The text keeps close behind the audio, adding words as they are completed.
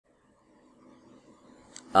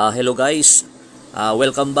Hello guys,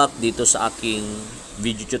 welcome back dito sa aking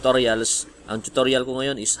video tutorials. Ang tutorial ko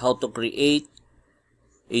ngayon is how to create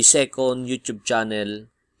a second YouTube channel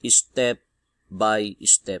step by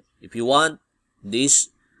step. If you want this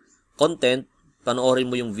content, panoorin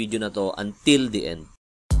mo yung video na to until the end.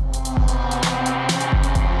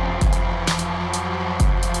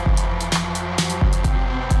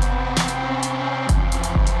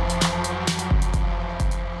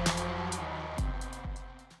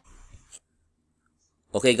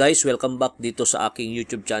 Okay guys, welcome back dito sa aking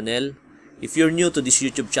YouTube channel. If you're new to this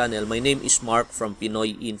YouTube channel, my name is Mark from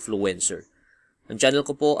Pinoy Influencer. Ang channel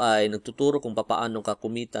ko po ay nagtuturo kung paano ka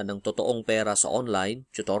kumita ng totoong pera sa online,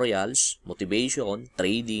 tutorials, motivation,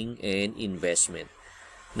 trading, and investment.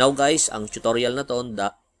 Now guys, ang tutorial na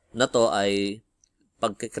to ay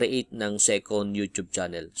pagka-create ng second YouTube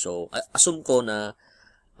channel. So, assume ko na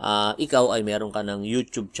ikaw ay meron ka ng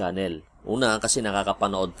YouTube channel. Una, kasi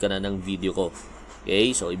nakakapanood ka na ng video ko.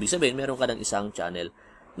 Okay, so ibig sabihin meron ka ng isang channel.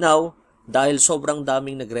 Now, dahil sobrang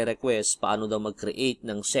daming nagre-request paano daw mag-create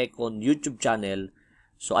ng second YouTube channel,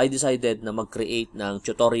 so I decided na mag-create ng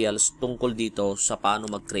tutorials tungkol dito sa paano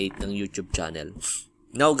mag-create ng YouTube channel.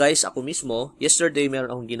 Now guys, ako mismo, yesterday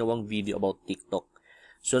meron akong ginawang video about TikTok.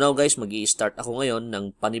 So now guys, mag-i-start ako ngayon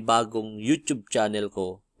ng panibagong YouTube channel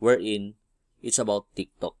ko wherein it's about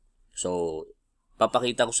TikTok. So,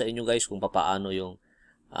 papakita ko sa inyo guys kung paano yung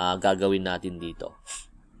gagawin natin dito.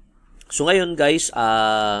 So ngayon guys,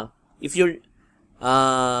 if you're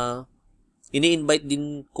ini-invite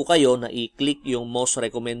din ko kayo na i-click yung most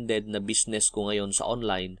recommended na business ko ngayon sa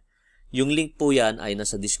online. Yung link po yan ay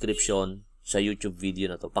nasa description sa YouTube video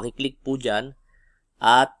na to. Paki-click po dyan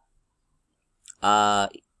at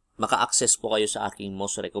maka-access po kayo sa aking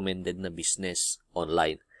most recommended na business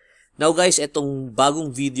online. Now guys, etong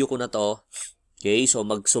bagong video ko na to, okay, so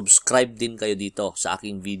mag-subscribe din kayo dito sa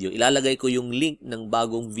aking video. Ilalagay ko yung link ng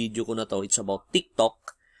bagong video ko na to. It's about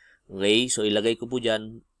TikTok. Okay, so ilagay ko po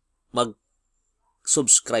dyan.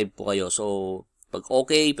 Mag-subscribe po kayo. So, pag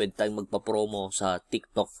okay, pwede tayong magpa-promo sa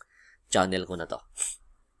TikTok channel ko na to.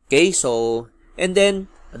 Okay, so, and then,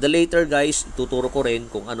 the later guys, tuturo ko rin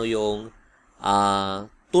kung ano yung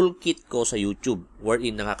toolkit ko sa YouTube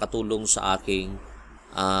wherein nakakatulong sa aking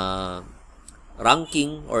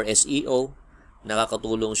ranking or SEO.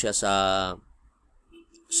 Nakakatulong siya sa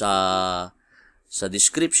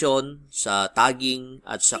description, sa tagging,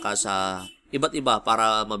 at saka sa iba't iba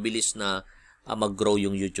para mabilis na mag-grow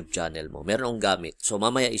yung YouTube channel mo. Meron akong gamit. So,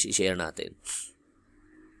 mamaya isi-share natin.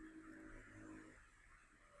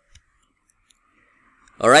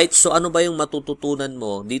 Alright, so ano ba yung matututunan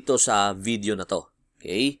mo dito sa video na to?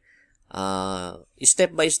 Okay?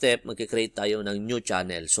 Step by step, mag-create tayo ng new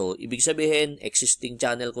channel. So, ibig sabihin, existing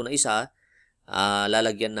channel ko na isa,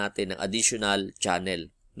 lalagyan natin ng additional channel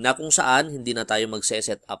na kung saan hindi na tayo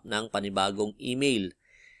magse-set up ng panibagong email.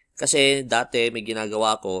 Kasi dati may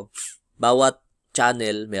ginagawa ko, bawat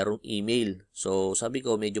channel merong email. So sabi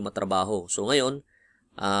ko medyo matrabaho. So ngayon,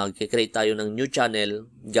 create tayo ng new channel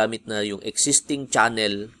gamit na yung existing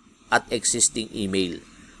channel at existing email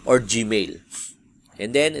or Gmail.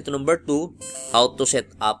 And then ito number 2, how to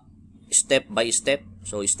set up step by step.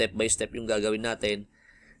 So step by step yung gagawin natin.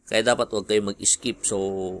 Kaya dapat huwag kayo mag-skip. So,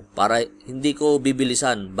 para hindi ko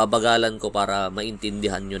bibilisan, babagalan ko para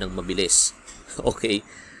maintindihan nyo ng mabilis. Okay?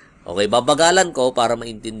 Okay, babagalan ko para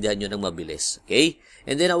maintindihan nyo ng mabilis. Okay?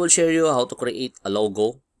 And then, I will share you how to create a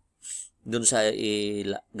logo dun sa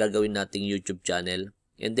gagawin nating YouTube channel.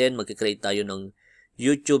 And then, mag-create tayo ng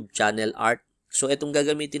YouTube channel art. So, itong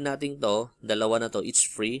gagamitin natin to, dalawa na to, it's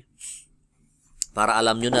free. Para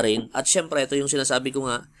alam nyo na rin. At syempre, ito yung sinasabi ko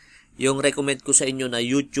nga, yung recommend ko sa inyo na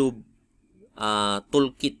YouTube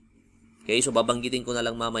toolkit. Okay, so babanggitin ko na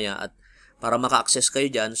lang mamaya at para maka-access kayo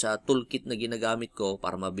dyan sa toolkit na ginagamit ko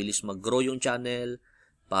para mabilis mag-grow yung channel,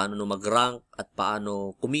 paano mag-rank at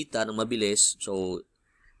paano kumita ng mabilis. So,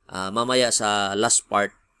 mamaya sa last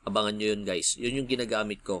part, abangan nyo yun guys. Yun yung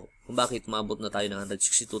ginagamit ko. Kung bakit umabot na tayo ng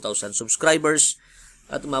 162,000 subscribers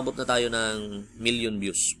at umabot na tayo ng million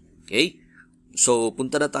views. Okay, so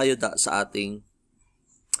punta na tayo sa ating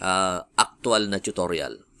actual na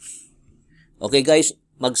tutorial. Okay guys,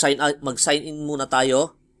 mag-sign in muna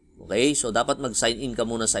tayo. Okay, so dapat mag-sign in ka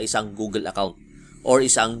muna sa isang Google account or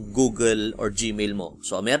isang Google or Gmail mo.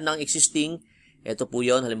 So meron ng existing, ito po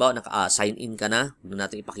yon. Halimbawa, naka-sign in ka na. Huwag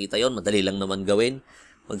natin ipakita yon, madali lang naman gawin.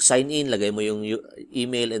 Mag-sign in, lagay mo yung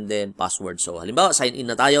email and then password. So halimbawa, sign in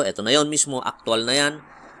na tayo. Ito na yon mismo, actual na yan.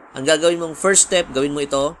 Ang gagawin mong first step, gawin mo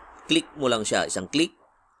ito, click mo lang siya. Isang click.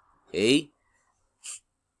 Okay.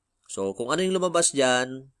 So, kung ano yung lumabas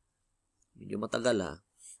dyan, medyo matagal ha.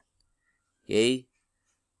 Okay?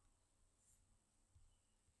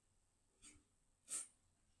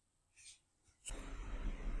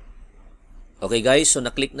 Okay guys, so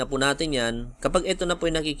na-click na po natin yan. Kapag ito na po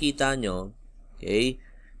yung nakikita nyo, okay,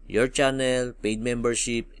 your channel, paid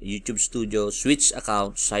membership, YouTube Studio, switch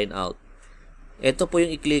account, sign out. Ito po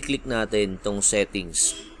yung i-click natin, tong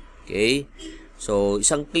settings. Okay, so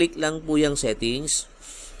isang click lang po yung settings.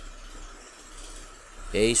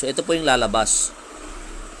 Okay, so ito po yung lalabas.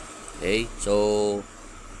 Okay, so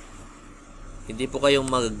hindi po kayong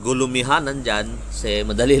maggulumihan nandyan, kasi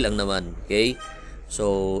madali lang naman. Okay,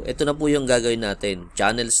 so ito na po yung gagawin natin.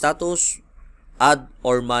 Channel status, add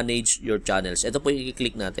or manage your channels. Ito po yung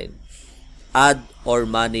i-click natin. Add or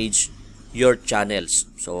manage your channels.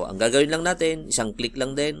 So ang gagawin lang natin, isang click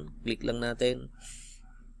lang din. Click lang natin.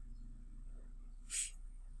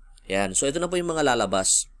 Yan, so ito na po yung mga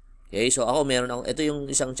lalabas. Okay, so ako ito yung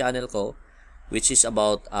isang channel ko, which is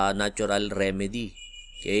about natural remedy.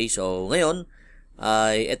 Okay, so ngayon,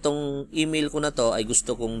 itong email ko na to ay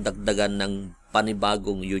gusto kong dagdagan ng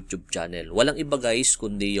panibagong YouTube channel. Walang iba guys,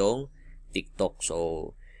 kundi yung TikTok. So,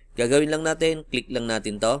 gagawin lang natin, click lang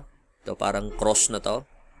natin to. Ito parang cross na to.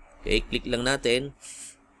 Okay, click lang natin.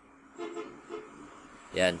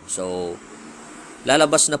 Yan, so,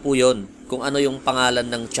 lalabas na po yun kung ano yung pangalan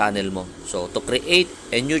ng channel mo. So, to create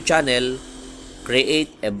a new channel,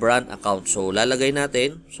 create a brand account. So, lalagay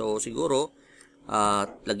natin. So, siguro,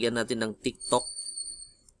 lagyan natin ng TikTok.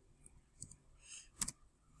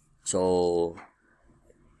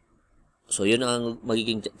 So, yun ang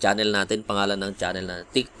magiging channel natin. Pangalan ng channel na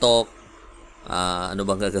TikTok. Ano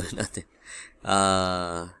bang gagawin natin?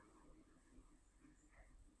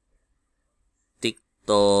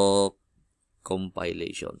 TikTok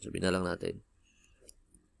compilation. Sabihin na lang natin.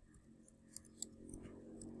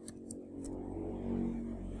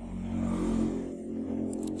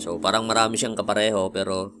 So, parang marami siyang kapareho,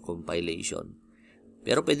 pero compilation.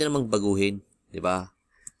 Pero pwede namang baguhin, di ba?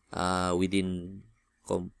 Within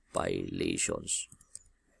compilations.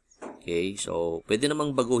 Okay, so pwede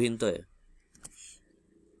namang baguhin to eh.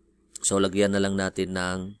 So, lagyan na lang natin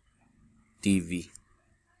ng TV.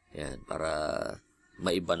 Yan, para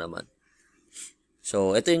maiba naman.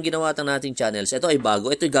 So, ito yung ginawa nating channels. Ito ay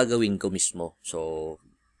bago. Ito yung gagawin ko mismo. So,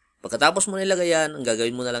 pagkatapos mo nilagay yan, ang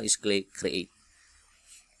gagawin mo na lang is create.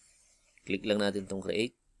 Click lang natin itong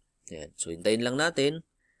create. Yan. So, hintayin lang natin.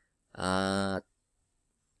 At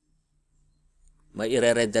may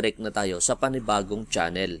i-redirect na tayo sa panibagong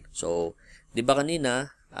channel. So, di ba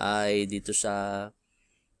kanina ay dito sa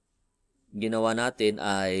ginawa natin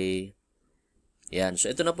ay yan.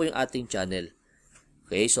 So, ito na po yung ating channel.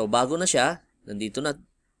 Okay, so bago na siya, nandito na,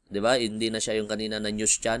 'di ba? Hindi na siya yung kanina na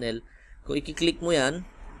news channel. Kung i-click mo 'yan,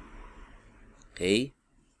 okay?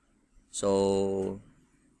 So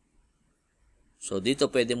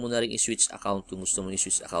dito pwede mo na ring i-switch account kung gusto mo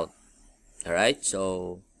i-switch account. All right?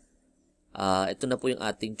 So ito na po yung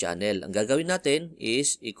ating channel. Ang gagawin natin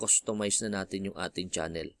is i-customize na natin yung ating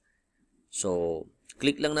channel. So,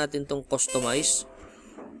 click lang natin tong customize.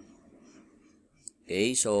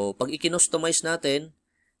 Okay, so pag i-customize natin,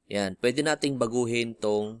 yan, pwede nating baguhin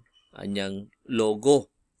tong anyang logo.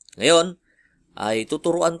 Ngayon, ay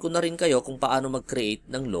tuturuan ko na rin kayo kung paano mag-create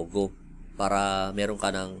ng logo para meron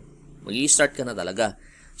ka ng, mag-i-start ka na talaga.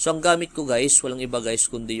 So, ang gamit ko guys, walang iba guys,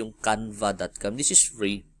 kundi yung canva.com. This is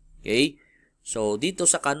free. Okay? So, dito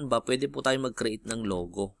sa Canva, pwede po tayo mag-create ng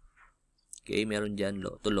logo. Okay, meron dyan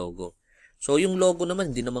to logo. So, yung logo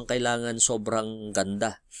naman, hindi naman kailangan sobrang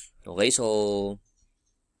ganda. Okay, so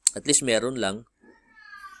at least meron lang.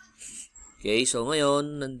 Okay, so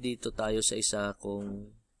ngayon, nandito tayo sa isa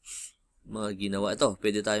kong mga ginawa. Ito,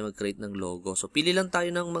 pwede tayo mag-create ng logo. So, pili lang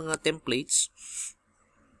tayo ng mga templates.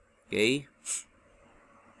 Okay.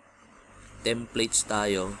 Templates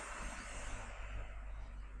tayo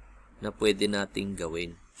na pwede nating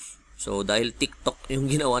gawin. So, dahil TikTok yung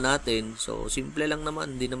ginawa natin, so, simple lang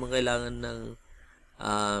naman. Hindi naman kailangan ng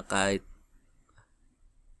kahit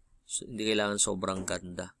hindi kailangan sobrang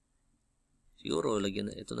ganda. Siguro, lagyan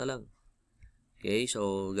na, ito na lang. Okay,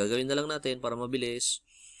 so, gagawin na lang natin para mabilis.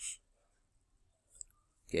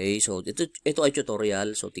 Okay, so, ito ay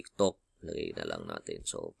tutorial. So, TikTok, lagay na lang natin.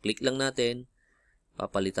 So, click lang natin.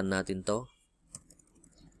 Papalitan natin to.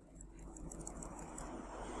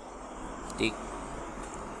 TikTok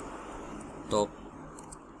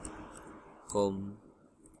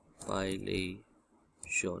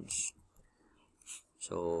compilations.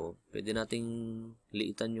 So, pwede nating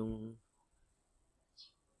liitan yung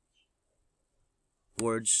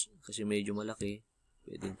words kasi medyo malaki.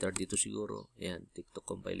 Pwedeng 32 siguro. Ayan, TikTok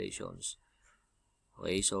compilations.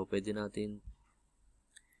 Okay, so pwede natin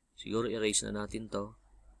siguro erase na natin to.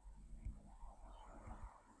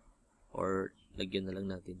 Or lagyan na lang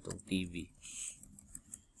natin tong TV.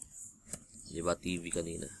 Di ba TV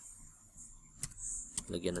kanina?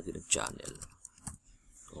 Lagyan natin ng channel.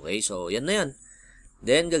 Okay, so yan na yan.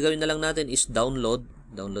 Then, gagawin na lang natin is download.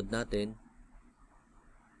 Download natin.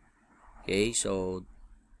 Okay, so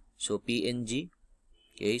PNG.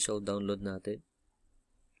 Okay, so download natin.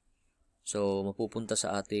 So, mapupunta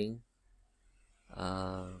sa ating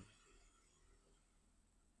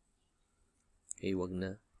okay, wag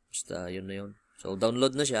na. Basta, yun na yun. So,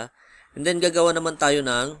 download na siya. And then, gagawa naman tayo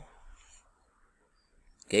ng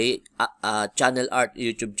channel art,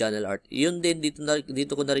 YouTube channel art. Yun din,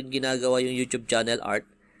 dito ko na rin ginagawa yung YouTube channel art.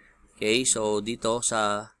 Okay, so, dito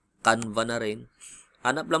sa Canva na rin.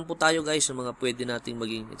 Hanap lang po tayo guys sa mga pwede nating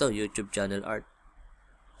maging, ito, YouTube channel art.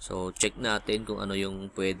 So, check natin kung ano yung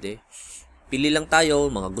pwede. Pili lang tayo,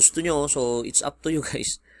 mga gusto nyo. So, it's up to you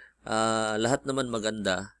guys. Lahat naman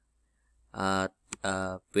maganda. At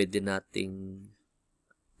pwede nating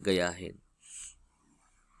gayahin.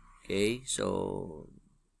 Okay, so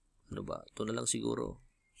ano ba? Ito na lang siguro.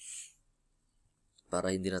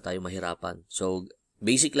 Para hindi na tayo mahirapan. So,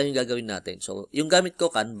 basic lang yung gagawin natin. So, yung gamit ko,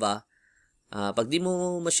 Canva. Pag di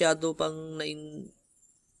mo masyado pang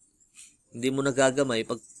hindi mo nagagamay,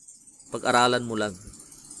 pag-aralan mo lang.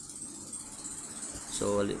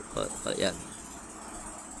 So, yan.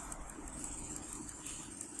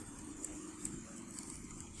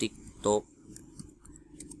 TikTok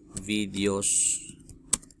videos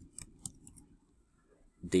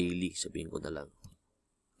daily, sabihin ko na lang.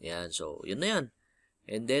 Yan, so, yun na yan.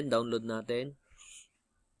 And then, download natin.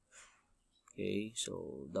 Okay,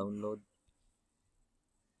 so, download.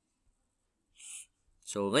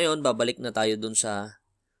 So, ngayon, babalik na tayo dun sa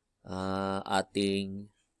ating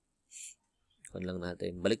lang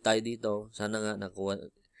natin. Balik tayo dito. Sana nga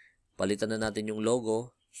palitan na natin yung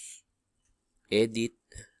logo. Edit.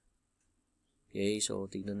 Okay, so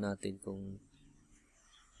tignan natin kung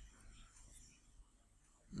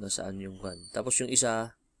nasaan yung kan. Tapos yung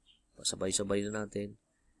isa, sabay-sabay na natin.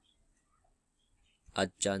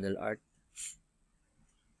 Add channel art.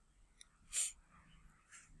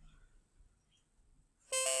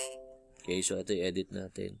 Okay, so ito yung edit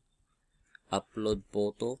natin. Upload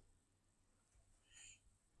photo.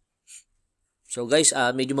 So guys,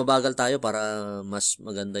 medyo mabagal tayo para mas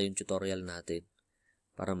maganda yung tutorial natin.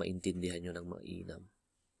 Para maintindihan nyo ng mainam.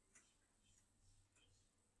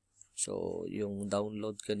 So, yung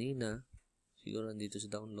download kanina, siguro nandito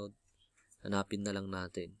sa download, hanapin na lang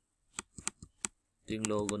natin. Ito yung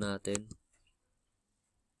logo natin.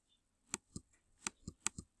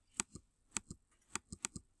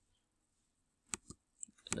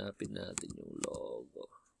 Hanapin natin yung logo.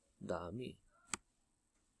 Dami.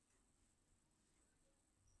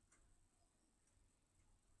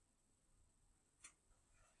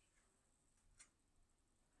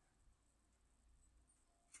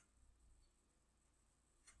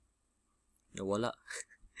 Nawala.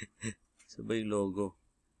 Sabay yung logo.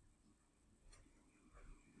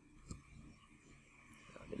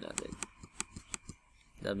 Hanapin natin.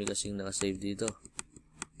 Dami kasing nakasave dito.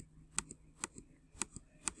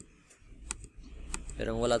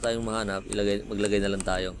 Pero kung wala tayong mahanap, maglagay na lang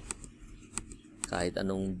tayo. Kahit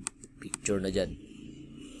anong picture na dyan.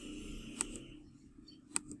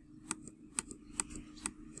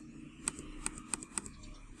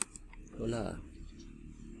 Wala.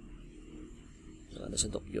 Ano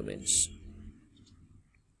sa documents.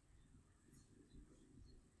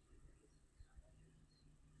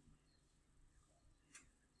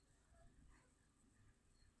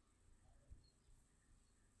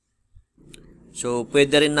 So,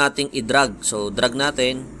 pwede rin nating i-drag. So, drag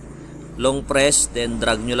natin. Long press, then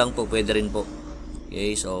drag nyo lang po. Pwede rin po.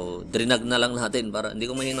 Okay, so, drinag na lang natin para hindi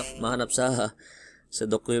ko mahanap sa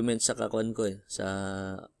documents sa kakuan ko sa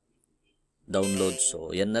download.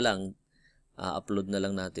 So, yan na lang. Upload na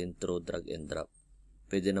lang natin through drag and drop.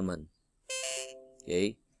 Pwede naman.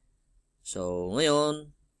 Okay. So,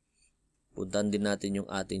 ngayon, puntahan din natin yung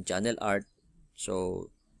ating channel art.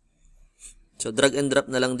 So, drag and drop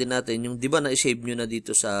na lang din natin. Yung, di ba na-save nyo na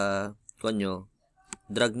dito sa konyo,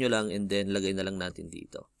 drag nyo lang and then lagay na lang natin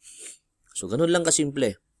dito. So, ganun lang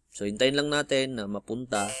kasimple. So, hintayin lang natin na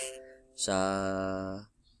mapunta sa...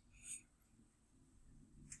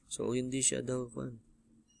 So, hindi siya daw,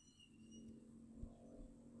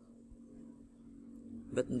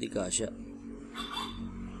 ba't hindi kasya?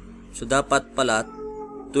 So, dapat pala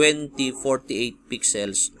 2048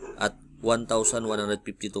 pixels at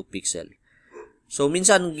 1152 pixel. So,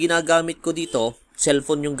 minsan, ginagamit ko dito,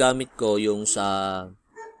 cellphone yung gamit ko, yung sa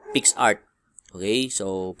PixArt. Okay?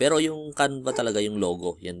 So, pero yung Canva talaga yung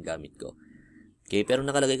logo, yan gamit ko. Okay? Pero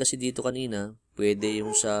nakalagay kasi dito kanina, pwede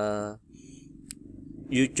yung sa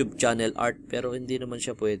YouTube channel art, pero hindi naman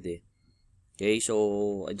siya pwede. Okay, so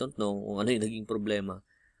I don't know kung ano yung naging problema.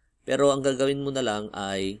 Pero ang gagawin mo na lang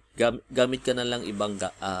ay gamit ka na lang ibang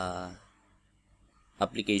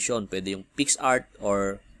application. Pwede yung PixArt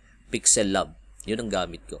or Pixel Lab. Yun ang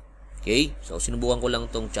gamit ko. Okay, so sinubukan ko lang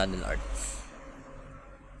tong channel art.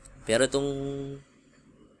 Pero itong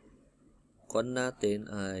kuan natin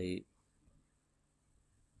ay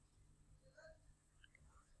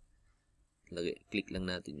click lang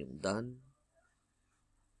natin yung done.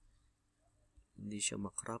 Hindi siya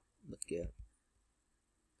makrap. Ba't kaya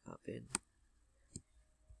happen?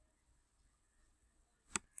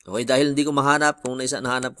 Okay, dahil hindi ko mahanap, kung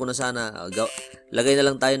nahanap ko na sana, lagay na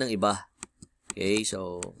lang tayo ng iba. Okay,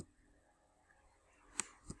 so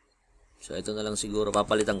ito na lang siguro,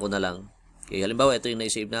 papalitan ko na lang. Okay, halimbawa, ito yung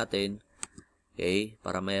na-save natin. Okay,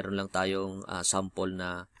 para mayroon lang tayong sample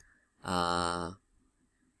na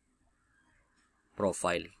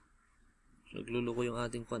profile. Nagluluko yung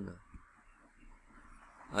ating pan.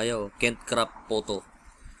 Ayaw, can't crop photo.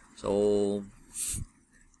 So,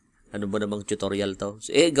 ano ba namang tutorial to?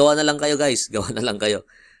 So, gawa na lang kayo guys. Gawa na lang kayo.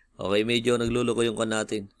 Okay, medyo nagluluko yung kan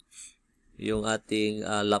natin. Yung ating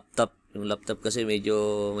laptop. Yung laptop kasi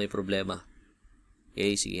medyo may problema.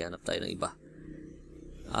 Okay, sige, hanap tayo ng iba.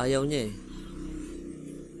 Ayaw niya eh.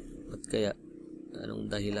 Ba't kaya?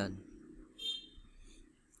 Anong dahilan?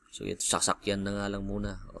 So, ito, sasakyan na nga lang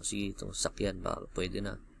muna. O sige, itong sakyan. Baka pwede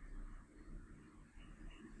na.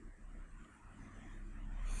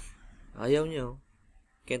 Ayaw niya, oh.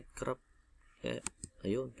 Can't crop.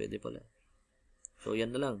 Ayun, pwede pala. So,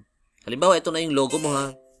 yan na lang. Halimbawa, ito na yung logo mo,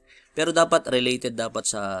 ha. Pero dapat related dapat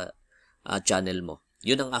sa channel mo.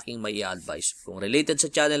 Yun ang aking may i-advise. Kung related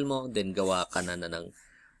sa channel mo, then gawa ka na ng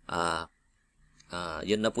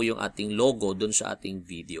yun na po yung ating logo dun sa ating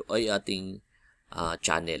video o ating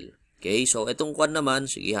channel. Okay, so itong kwan naman,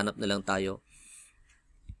 sige, hanap na lang tayo.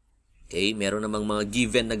 Okay, meron namang mga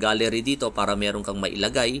given na gallery dito para meron kang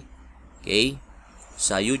mailagay. Okay,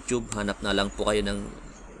 sa YouTube, hanap na lang po kayo ng,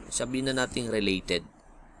 sabihin na natin related.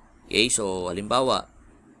 Okay, so halimbawa,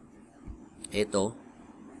 ito.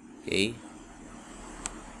 Okay.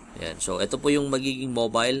 Yan. So, ito po yung magiging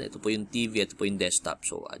mobile. Ito po yung TV. Ito po yung desktop.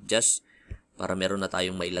 So, adjust para meron na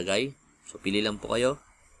tayong mailagay. So, pili lang po kayo.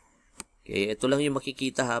 Okay. Ito lang yung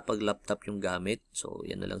makikita ha pag laptop yung gamit. So,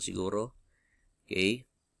 yan na lang siguro. Okay.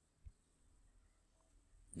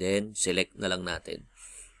 Then, select na lang natin.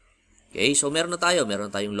 Okay. So, meron na tayo.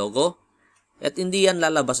 Meron na tayong logo. At hindi yan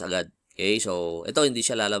lalabas agad. Okay. So, ito hindi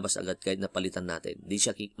siya lalabas agad kahit napalitan natin. Hindi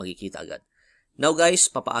siya makikita agad. Now guys,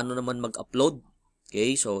 papaano naman mag-upload?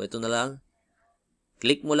 Okay, so ito na lang.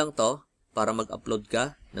 Click mo lang to para mag-upload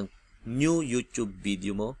ka ng new YouTube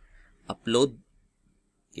video mo. Upload.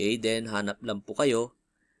 Okay, then hanap lang po kayo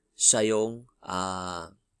sa yung,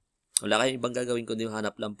 wala kayong ibang gagawin kundi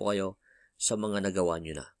hanap lang po kayo sa mga nagawa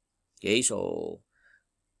nyo na. Okay, so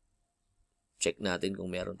check natin kung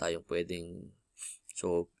meron tayong pwedeng.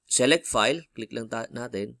 So, select file. Click lang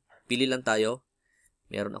natin. Pili lang tayo.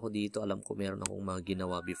 Meron ako dito. Alam ko meron akong mga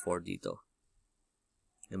ginawa before dito.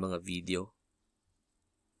 Yung mga video.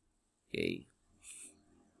 Okay.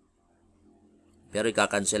 Pero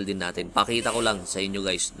i-cancel din natin. Pakita ko lang sa inyo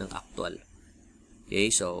guys ng actual.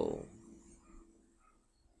 Okay, so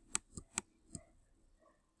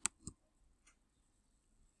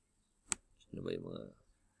ano ba yung mga,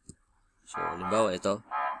 so halimbawa ito.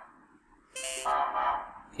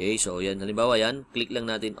 Okay, so yan, halimbawa yan, click lang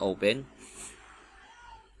natin open.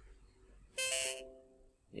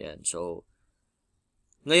 Yan, so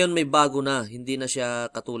ngayon may bago na, hindi na siya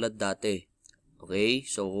katulad dati. Okay,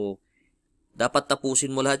 so dapat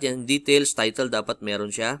tapusin mo lahat yan. Details, title, dapat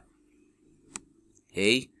meron siya.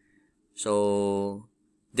 Okay, so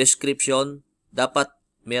description, dapat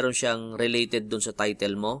meron siyang related dun sa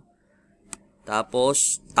title mo.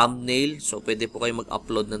 Tapos thumbnail, so pwede po kayo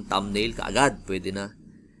mag-upload ng thumbnail kaagad, pwede na.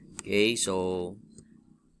 Okay, so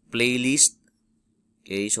playlist.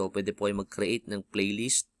 Okay, so pwede po kayo mag-create ng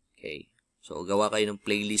playlist. Okay, so gawa kayo ng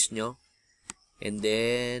playlist nyo. And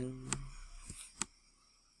then,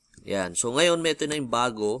 yan. So ngayon, may ito na yung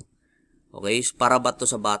bago. Okay, para ba ito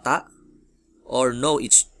sa bata? Or no,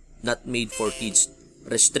 it's not made for kids.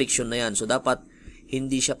 Restriction na yan. So dapat,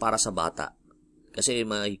 hindi siya para sa bata. Kasi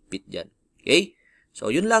mahigpit dyan. Okay, so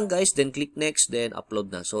yun lang guys. Then click next, then upload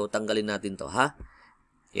na. So tanggalin natin to, ha?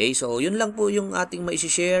 Okay, so yun lang po yung ating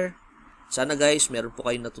maisi-share. Sana guys, meron po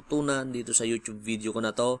kayong natutunan dito sa YouTube video ko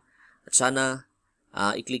na to. At sana,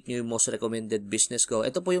 i-click nyo yung most recommended business ko.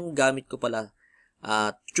 Ito po yung gamit ko pala,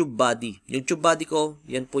 TubeBuddy. Yung TubeBuddy ko,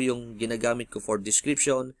 yan po yung ginagamit ko for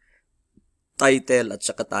description. title at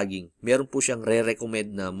saka tagging. Meron po siyang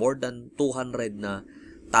re-recommend na more than 200 na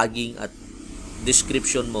tagging at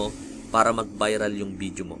description mo para mag-viral yung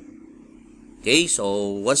video mo. Okay, so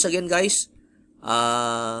once again guys,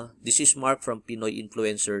 this is Mark from Pinoy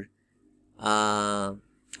Influencer.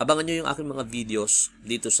 Abangan nyo yung aking mga videos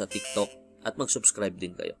dito sa TikTok at mag-subscribe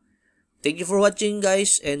din kayo. Thank you for watching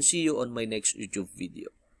guys and see you on my next YouTube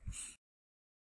video.